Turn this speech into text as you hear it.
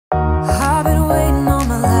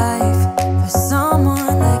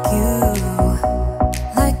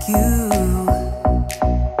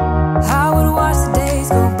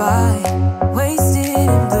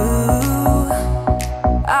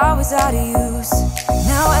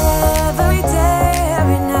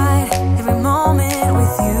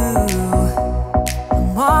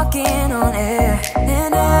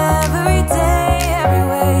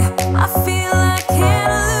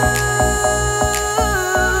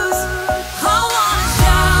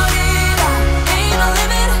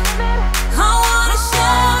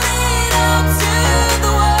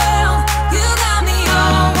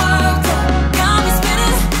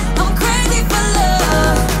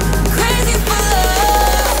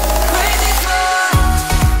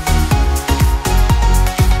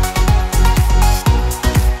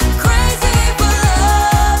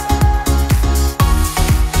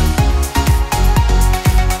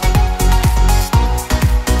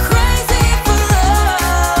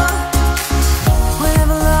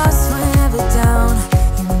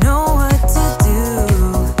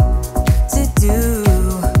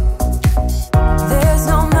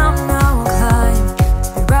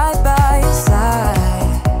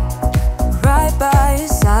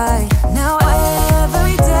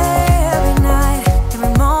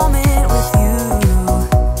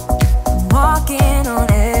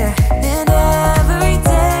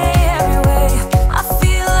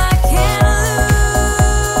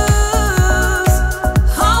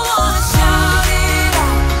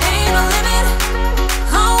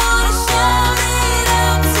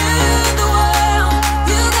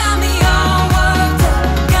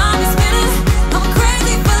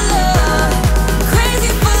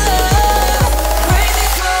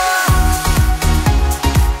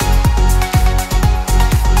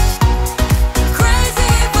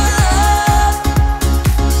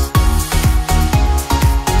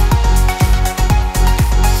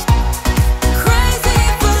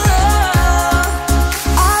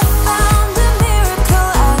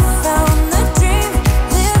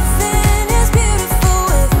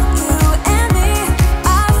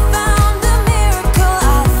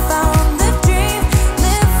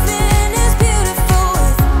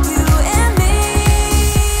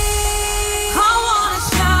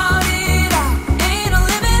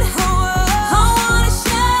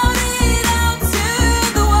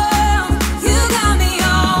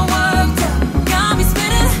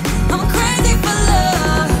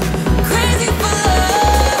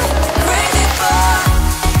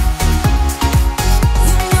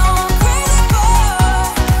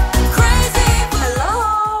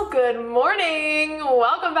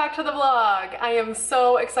welcome back to the vlog. I am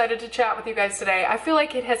so excited to chat with you guys today. I feel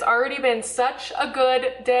like it has already been such a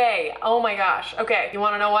good day. Oh my gosh. Okay, you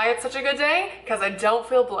wanna know why it's such a good day? Because I don't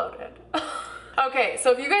feel bloated. Okay,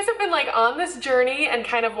 so if you guys have been like on this journey and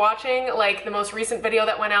kind of watching like the most recent video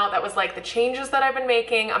that went out that was like the changes that I've been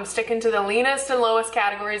making, I'm sticking to the leanest and lowest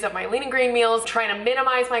categories of my lean and green meals, trying to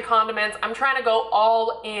minimize my condiments. I'm trying to go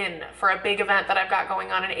all in for a big event that I've got going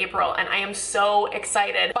on in April, and I am so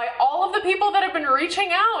excited by all of the people that have been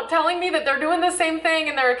reaching out, telling me that they're doing the same thing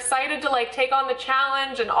and they're excited to like take on the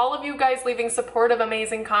challenge, and all of you guys leaving supportive,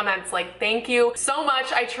 amazing comments. Like, thank you so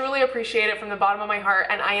much. I truly appreciate it from the bottom of my heart,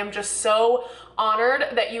 and I am just so honored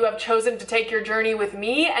that you have chosen to take your journey with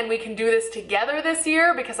me and we can do this together this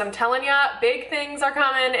year, because I'm telling ya, big things are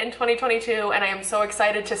coming in 2022 and I am so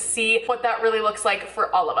excited to see what that really looks like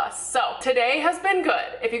for all of us. So today has been good.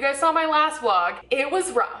 If you guys saw my last vlog, it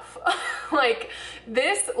was rough. Like,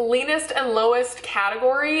 this leanest and lowest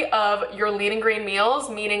category of your lean and green meals,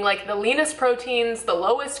 meaning like the leanest proteins, the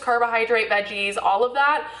lowest carbohydrate veggies, all of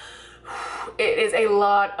that, it is a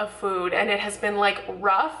lot of food and it has been like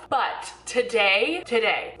rough. But today,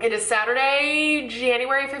 it is Saturday,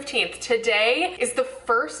 January 15th. Today is the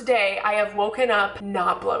first day I have woken up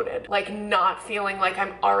not bloated, like not feeling like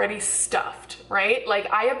I'm already stuffed, right?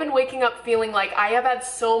 Like, I have been waking up feeling like I have had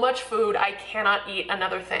so much food, I cannot eat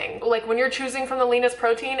another thing. Like, when you're choosing from the leanest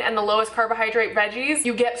protein and the lowest carbohydrate veggies,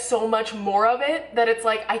 you get so much more of it that it's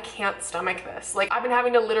like, I can't stomach this. Like, I've been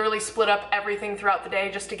having to literally split up everything throughout the day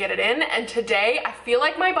just to get it in. And today I feel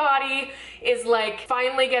like my body is like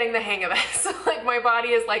finally getting the hang of this. Like, my body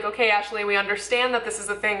is like, okay, Ashley, we understand that this is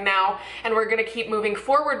a thing now and we're gonna keep moving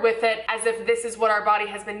forward with it as if this is what our body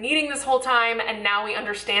has been needing this whole time, and now we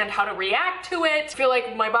understand how to react to it. I feel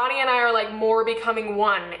like my body and I are like more becoming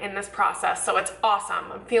one in this process, so it's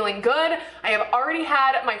awesome. I'm feeling good. I have already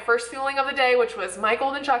had my first fueling of the day, which was my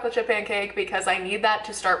golden chocolate chip pancake, because I need that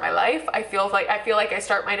to start my life. I feel like I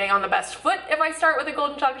start my day on the best foot if I start with a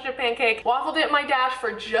golden chocolate chip pancake. Waffled it in my dash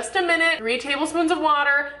for just a minute, 3 tablespoons of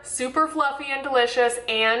water, super fluffy and delicious,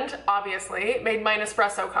 and obviously made my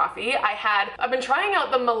Nespresso coffee. I've been trying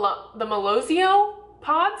out the Melozio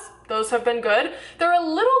pods. Those have been good. They're a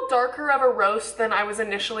little darker of a roast than I was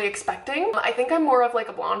initially expecting. I think I'm more of like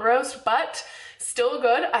a blonde roast, but still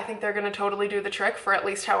good. I think they're gonna totally do the trick for at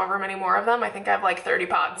least however many more of them. I think I have like 30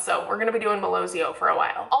 pods, so we're gonna be doing Melozio for a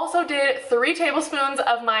while. Also did 3 tablespoons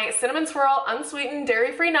of my cinnamon swirl unsweetened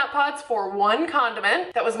dairy-free nut pods for 1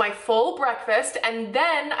 condiment. That was my full breakfast, and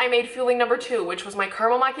then I made fueling number 2, which was my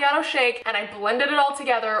caramel macchiato shake, and I blended it all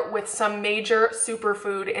together with some major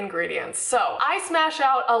superfood ingredients. So I smash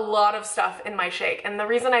out a lot of stuff in my shake, and the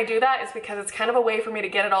reason I do that is because it's kind of a way for me to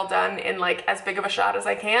get it all done in like as big of a shot as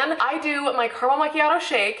I can. I do my caramel macchiato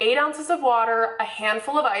shake, 8 ounces of water, a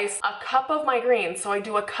handful of ice, a cup of my greens. So I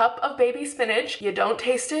do a cup of baby spinach. You don't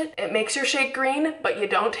taste it. It makes your shake green, but you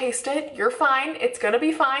don't taste it. You're fine. It's gonna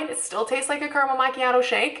be fine. It still tastes like a caramel macchiato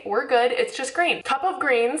shake. We're good. It's just green. Cup of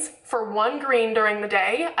greens for 1 green during the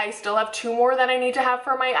day. I still have 2 more that I need to have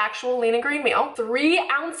for my actual lean and green meal. 3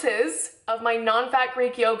 ounces of my non-fat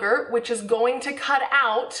Greek yogurt, which is going to cut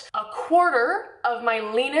out a quarter of my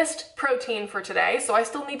leanest protein for today. So I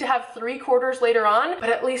still need to have 3/4 later on, but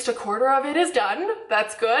at least a quarter of it is done.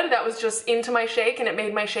 That's good. That was just into my shake and it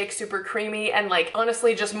made my shake super creamy and like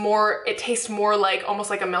honestly just more, it tastes more like almost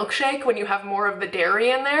like a milkshake when you have more of the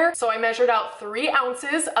dairy in there. So I measured out 3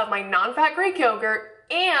 ounces of my non-fat Greek yogurt,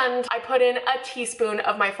 and I put in a teaspoon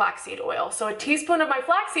of my flaxseed oil. So a teaspoon of my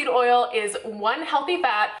flaxseed oil is 1 healthy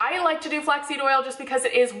fat. I like to do flaxseed oil just because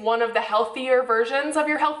it is one of the healthier versions of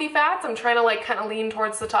your healthy fats. I'm trying to like kind of lean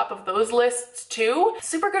towards the top of those lists too.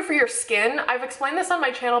 Super good for your skin. I've explained this on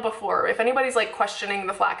my channel before. If anybody's like questioning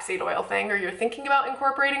the flaxseed oil thing, or you're thinking about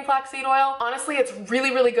incorporating flaxseed oil, honestly, it's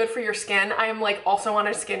really, really good for your skin. I am like also on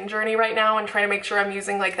a skin journey right now and trying to make sure I'm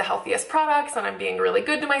using like the healthiest products and I'm being really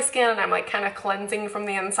good to my skin and I'm like kind of cleansing from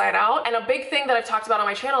the inside out. And a big thing that I've talked about on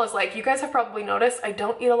my channel is like, you guys have probably noticed I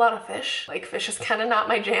don't eat a lot of fish. Like, fish is kind of not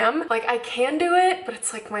my jam. Like, I can do it, but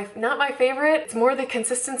it's like not my favorite. It's more the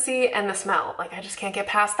consistency and the smell. Like, I just can't get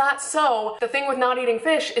past that. So the thing with not eating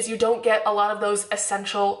fish is you don't get a lot of those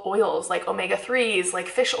essential oils like omega-3s, like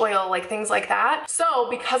fish oil, like things like that. So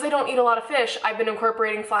because I don't eat a lot of fish, I've been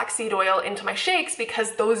incorporating flaxseed oil into my shakes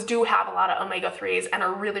because those do have a lot of omega-3s and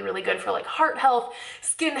are really, really good for like heart health,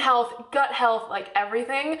 skin health, gut health, like everything.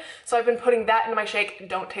 everything. So I've been putting that into my shake.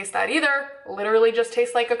 Don't taste that either. Literally just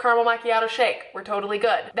tastes like a caramel macchiato shake. We're totally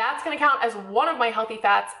good. That's gonna count as one of my healthy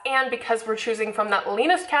fats, and because we're choosing from that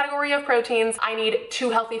leanest category of proteins, I need 2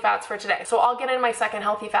 healthy fats for today. So I'll get in my second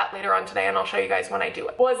healthy fat later on today, and I'll show you guys when I do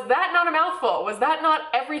it. Was that not a mouthful? Was that not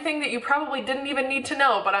everything that you probably didn't even need to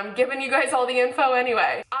know, but I'm giving you guys all the info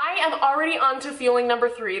anyway? I am already on to fueling number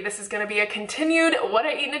 3. This is gonna be a continued what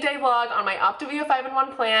I eat in a day vlog on my Optavia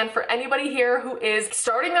 5-in-1 plan for anybody here who is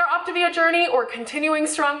starting their Optavia journey or continuing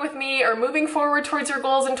strong with me or moving forward towards your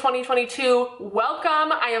goals in 2022.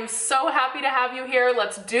 Welcome. I am so happy to have you here.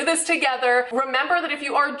 Let's do this together. Remember that if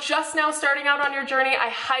you are just now starting out on your journey, I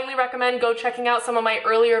highly recommend go checking out some of my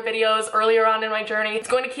earlier videos earlier on in my journey. It's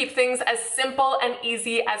going to keep things as simple and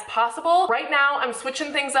easy as possible. Right now, I'm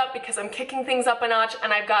switching things up because I'm kicking things up a notch,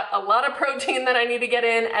 and I've got a lot of protein that I need to get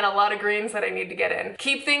in and a lot of greens that I need to get in.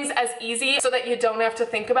 Keep things as easy so that you don't have to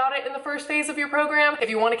think about it in the first phase of your program. If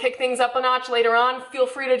you want to kick things up a notch later on, feel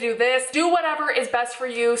free to do this. Do whatever is best for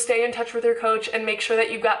you. Stay in touch with your coach and make sure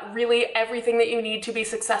that you've got really everything that you need to be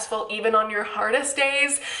successful, even on your hardest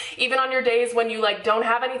days, even on your days when you like don't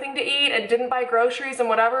have anything to eat and didn't buy groceries and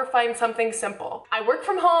whatever. Find something simple. I work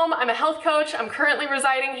from home. I'm a health coach. I'm currently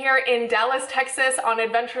residing here in Dallas, Texas on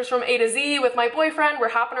adventures from A to Z with my boyfriend. We're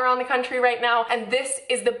hopping around the country right now, and this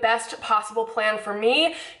is the best possible plan for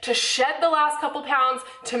me to shed the last couple pounds,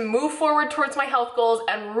 to move forward towards my health goals,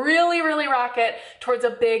 and really rock it towards a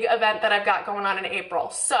big event that I've got going on in April.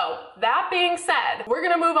 So that being said, we're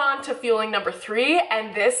gonna move on to fueling number 3,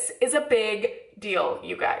 and this is a big deal,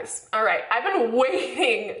 you guys. All right, I've been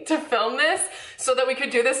waiting to film this so that we could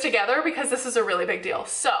do this together because this is a really big deal.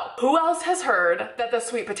 So, who else has heard that the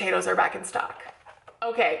sweet potatoes are back in stock?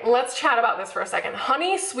 Okay, let's chat about this for a second.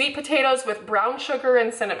 Honey sweet potatoes with brown sugar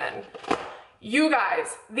and cinnamon. You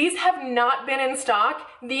guys, these have not been in stock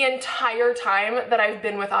the entire time that I've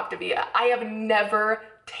been with Optavia. I have never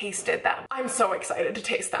tasted them. I'm so excited to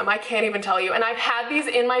taste them. I can't even tell you. And I've had these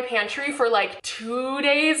in my pantry for like 2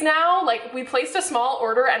 days now. Like, we placed a small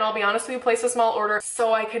order, and I'll be honest with you, placed a small order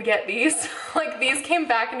so I could get these. Like, these came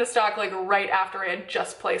back into stock like right after I had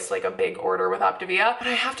just placed like a big order with Optavia. But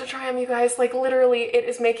I have to try them, you guys. Like, literally, it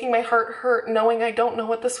is making my heart hurt knowing I don't know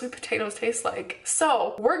what the sweet potatoes taste like.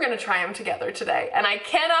 So we're gonna try them together today. And I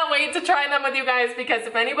cannot wait to try them with you guys, because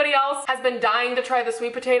if anybody else has been dying to try the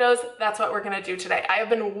sweet potatoes, that's what we're gonna do today. I have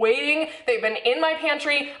been waiting. They've been in my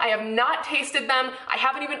pantry. I have not tasted them. I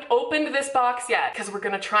haven't even opened this box yet, because we're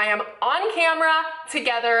gonna try them on camera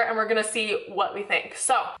together and we're gonna see what we think.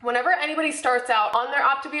 So whenever anybody starts out on their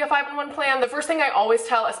Optavia 5-in-1 plan, the first thing I always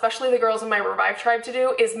tell, especially the girls in my Revive tribe, to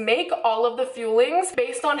do is make all of the fuelings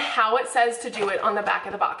based on how it says to do it on the back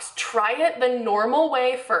of the box. Try it the normal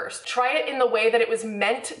way first. Try it in the way that it was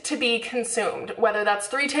meant to be consumed, whether that's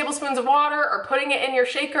 3 tablespoons of water or putting it in your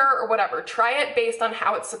shaker or whatever. Try it based on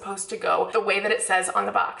how it's supposed to go, the way that it says on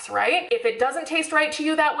the box, right? If it doesn't taste right to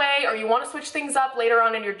you that way, or you want to switch things up later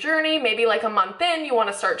on in your journey, maybe like a month in, you want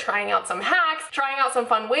to start trying out some hacks, trying out some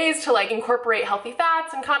fun ways to like incorporate healthy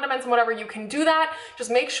fats and condiments and whatever, you can do that. Just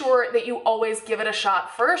make sure that you always give it a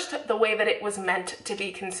shot first, the way that it was meant to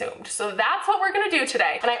be consumed. So that's what we're gonna do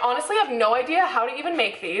today. And I honestly have no idea how to even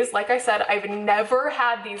make these. Like I said, I've never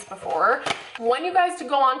had these before. When you guys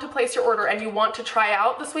go on to place your order and you want to try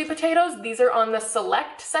out the sweet potatoes, these are on the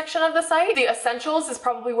select section of the site. The essentials is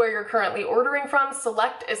probably where you're currently ordering from.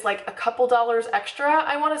 Select is like a couple dollars extra,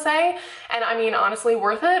 I want to say. And I mean, honestly,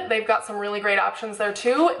 worth it. They've got some really great options there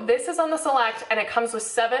too. This is on the select, and it comes with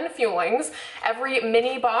 7 fuelings. Every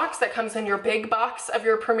mini box that comes in your big box of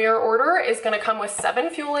your premier order is going to come with 7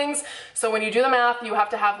 fuelings. So when you do the math, you have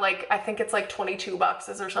to have like, I think it's like 22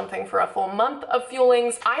 boxes or something for a full month of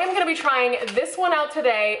fuelings. I am going to be trying this one out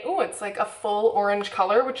today. Ooh, it's like a full orange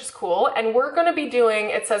color, which is cool. And we're going to be doing,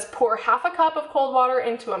 it says pour half a cup of cold water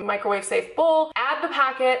into a microwave safe bowl, add the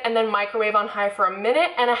packet, and then microwave on high for 1.5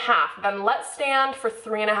 minutes. Then let stand for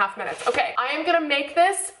 3.5 minutes. Okay, I am gonna make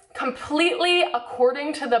this completely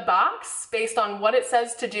according to the box based on what it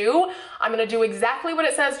says to do. I'm gonna do exactly what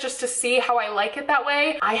it says just to see how I like it that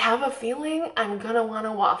way. I have a feeling I'm gonna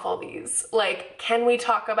wanna waffle these. Like, can we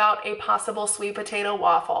talk about a possible sweet potato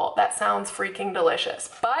waffle? That sounds freaking delicious,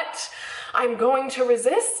 but I'm going to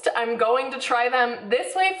resist. I'm going to try them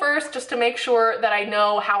this way first just to make sure that I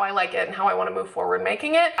know how I like it and how I want to move forward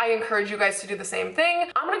making it. I encourage you guys to do the same thing.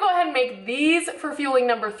 I'm gonna go ahead and make these for fueling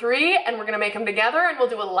number 3, and we're gonna make them together, and we'll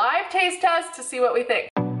do a live taste test to see what we think.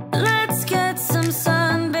 Let's get some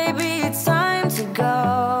sun, baby, it's time to go.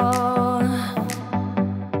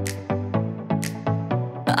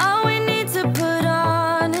 All we need to put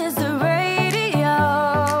on is the radio.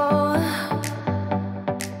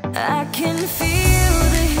 I can feel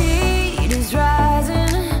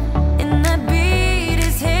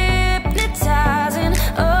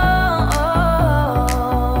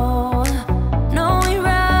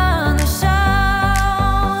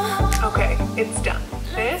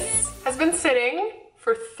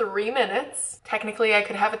 3 minutes. Technically, I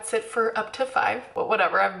could have it sit for up to 5, but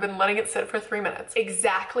whatever. I've been letting it sit for 3 minutes.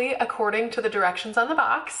 Exactly according to the directions on the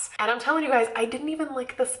box. And I'm telling you guys, I didn't even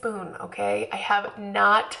lick the spoon, okay? I have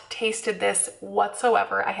not tasted this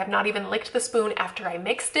whatsoever. I have not even licked the spoon after I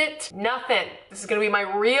mixed it. Nothing. This is gonna be my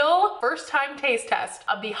real first time taste test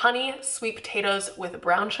of the honey sweet potatoes with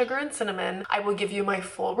brown sugar and cinnamon. I will give you my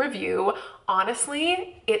full review.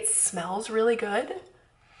 Honestly, it smells really good.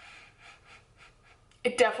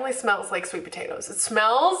 It definitely smells like sweet potatoes. It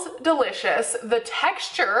smells delicious. The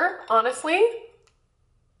texture, honestly,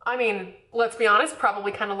 I mean, let's be honest,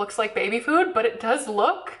 probably kind of looks like baby food, but it does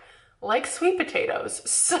look like sweet potatoes.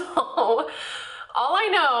 So all I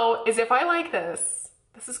know is if I like this,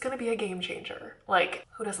 this is gonna be a game changer. Like,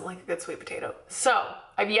 who doesn't like a good sweet potato? So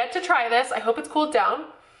I've yet to try this. I hope it's cooled down.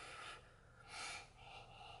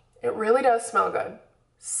 It really does smell good.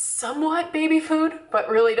 Somewhat baby food, but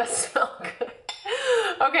really does smell good.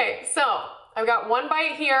 Okay, so I've got one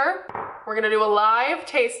bite here. We're gonna do a live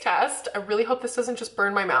taste test. I really hope this doesn't just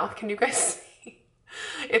burn my mouth. Can you guys see?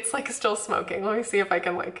 It's like still smoking. Let me see if I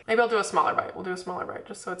can like, maybe I'll do a smaller bite. We'll do a smaller bite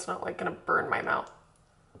just so it's not like gonna burn my mouth.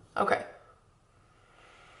 Okay.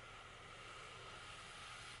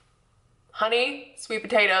 Honey, sweet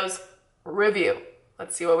potatoes, review.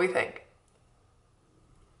 Let's see what we think.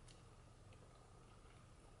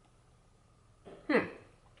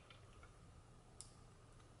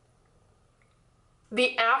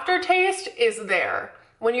 The aftertaste is there.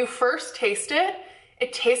 When you first taste it,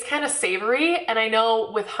 it tastes kind of savory, and I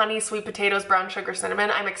know with honey, sweet potatoes, brown sugar, cinnamon,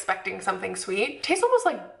 I'm expecting something sweet. It tastes almost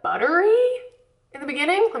like buttery in the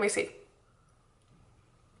beginning. Let me see.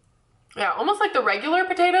 Yeah, almost like the regular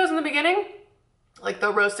potatoes in the beginning, like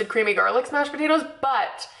the roasted creamy garlic smashed potatoes,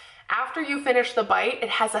 but after you finish the bite,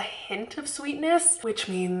 it has a hint of sweetness, which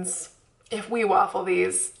means if we waffle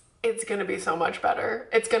these, it's gonna be so much better.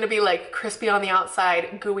 It's gonna be like crispy on the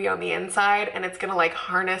outside, gooey on the inside, and it's gonna like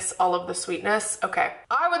harness all of the sweetness. Okay,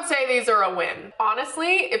 I would say these are a win.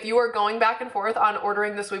 Honestly, if you are going back and forth on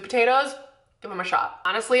ordering the sweet potatoes, give them a shot.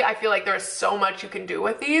 Honestly, I feel like there's so much you can do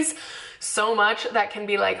with these, so much that can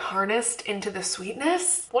be like harnessed into the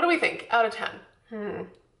sweetness. What do we think out of 10? I feel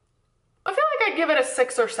like I'd give it a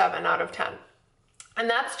 6 or 7 out of 10. And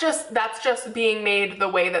that's just being made the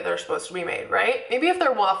way that they're supposed to be made, right? Maybe if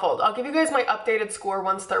they're waffled, I'll give you guys my updated score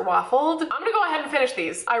once they're waffled. I'm gonna go ahead and finish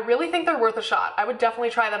these. I really think they're worth a shot. I would definitely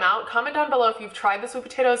try them out. Comment down below if you've tried the sweet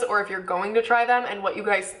potatoes or if you're going to try them and what you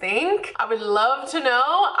guys think. I would love to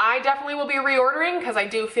know. I definitely will be reordering because I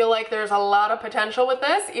do feel like there's a lot of potential with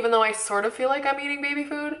this, even though I sort of feel like I'm eating baby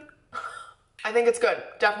food. I think it's good.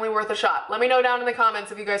 Definitely worth a shot. Let me know down in the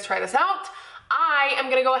comments if you guys try this out. I am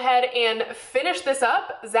gonna go ahead and finish this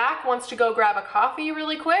up. Zach wants to go grab a coffee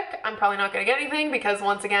really quick. I'm probably not gonna get anything because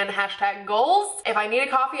once again, hashtag goals. If I need a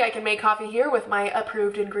coffee, I can make coffee here with my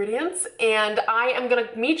approved ingredients. And I am gonna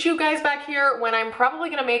meet you guys back here when I'm probably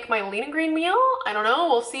gonna make my lean and green meal. I don't know,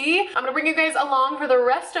 we'll see. I'm gonna bring you guys along for the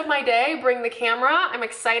rest of my day, bring the camera. I'm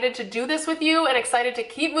excited to do this with you and excited to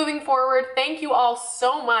keep moving forward. Thank you all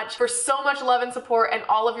so much for so much love and support and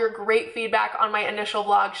all of your great feedback on my initial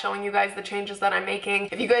vlog showing you guys the changes that I'm making.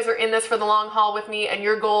 If you guys are in this for the long haul with me and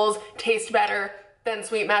your goals taste better than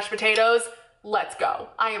sweet mashed potatoes, let's go.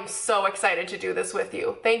 I am so excited to do this with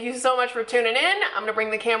you. Thank you so much for tuning in. I'm gonna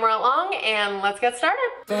bring the camera along and let's get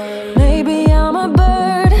started. Maybe I'm a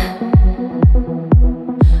bird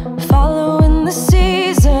following the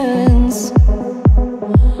seasons.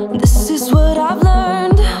 This is what I've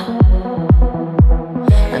learned.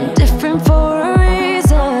 I'm different for a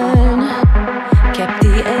reason. Kept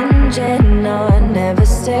the engine on, never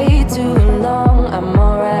stay too long. I'm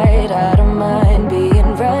alright, I don't mind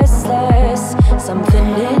being restless. Something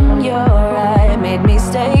in your eye made me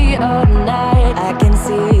stay all night. I can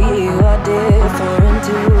see you are different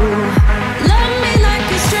too. Love me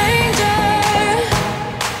like a stranger.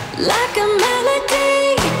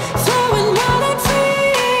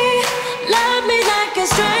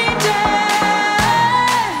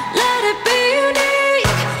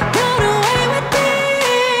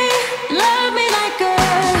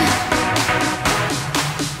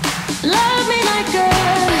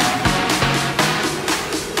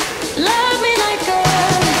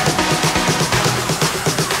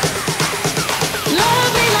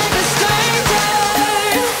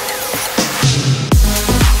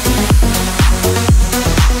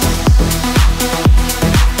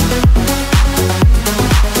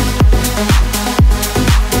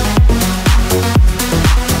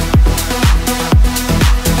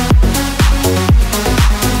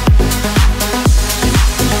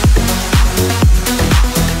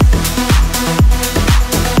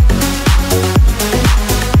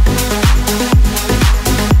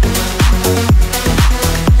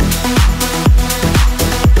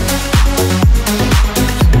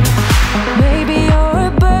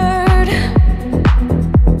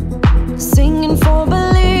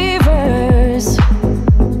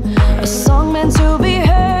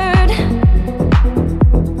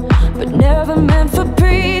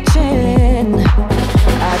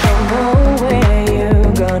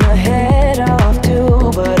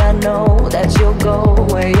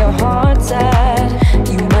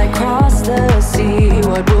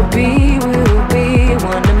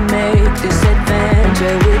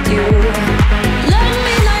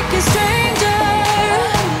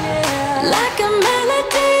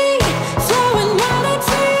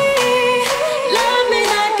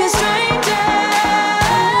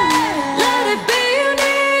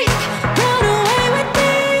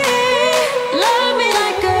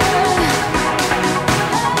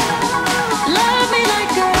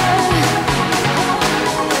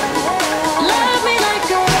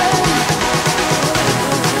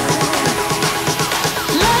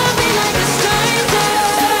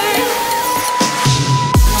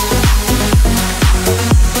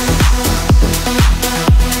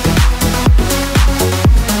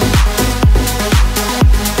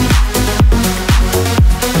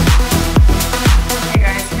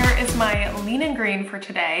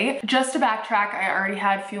 today. Just to backtrack, I already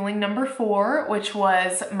had fueling number 4, which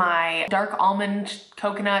was my dark almond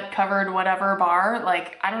coconut covered whatever bar.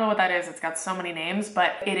 Like, I don't know what that is. It's got so many names,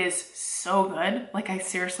 but it is so good. Like, I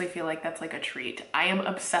seriously feel like that's like a treat. I am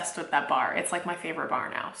obsessed with that bar. It's like my favorite bar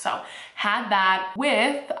now. So had that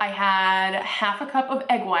with, I had half a cup of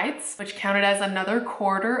egg whites, which counted as another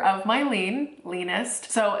quarter of my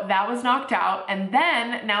leanest. So that was knocked out. And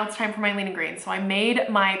then now it's time for my lean and green. So I made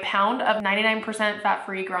my pound of 99%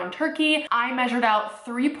 fat-free ground turkey. I measured out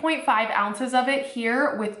 3.5 ounces of it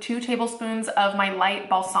here with 2 tablespoons of my light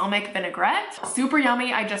balsamic vinaigrette. Super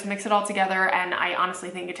yummy. I just mix it all together, and I honestly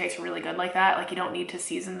think it tastes really good like that. Like, you don't need to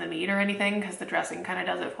season the meat or anything because the dressing kind of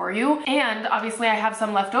does it for you. And obviously I have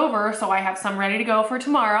some left over, so I have some ready to go for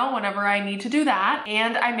tomorrow whenever I need to do that.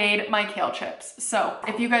 And I made my kale chips. So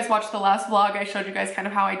if you guys watched the last vlog, I showed you guys kind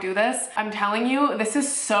of how I do this. I'm telling you, this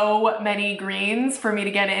is so many greens for me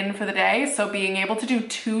to get in for the day. So being able to do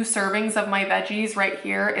 2 servings of my veggies right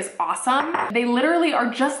here is awesome. They literally are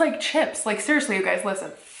just like chips. Like, seriously, you guys,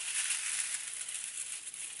 listen.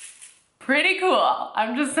 Pretty cool,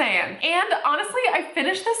 I'm just saying. And honestly, I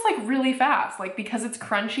finished this like really fast, like because it's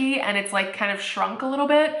crunchy and it's like kind of shrunk a little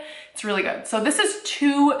bit. It's really good. So this is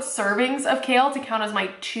 2 servings of kale to count as my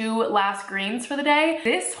 2 last greens for the day.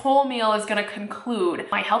 This whole meal is gonna conclude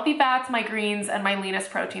my healthy fats, my greens, and my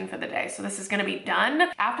leanest protein for the day. So this is gonna be done.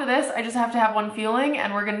 After this, I just have to have one fueling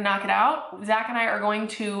and we're gonna knock it out. Zach and I are going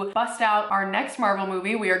to bust out our next Marvel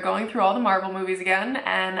movie. We are going through all the Marvel movies again,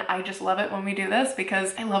 and I just love it when we do this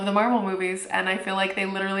because I love the Marvel movies and I feel like they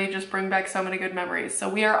literally just bring back so many good memories. So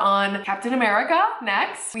we are on Captain America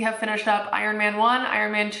next. We have finished up Iron Man 1,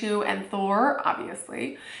 Iron Man 2, and Thor,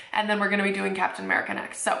 obviously. And then we're gonna be doing Captain America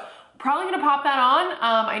next. So probably gonna pop that on.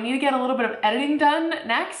 I need to get a little bit of editing done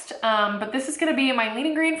next, but this is gonna be my lean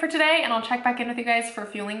and green for today, and I'll check back in with you guys for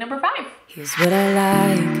fueling number 5. Here's what I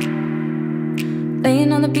like.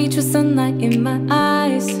 Laying on the beach with sunlight in my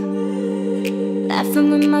eyes,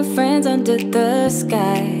 laughing with my friends under the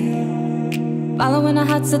sky, following our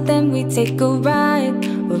hearts, so then we take a ride.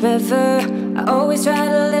 Wherever, I always try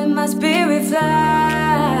to let my spirit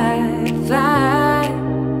fly, fly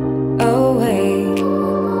away.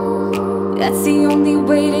 That's the only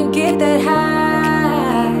way to get that high.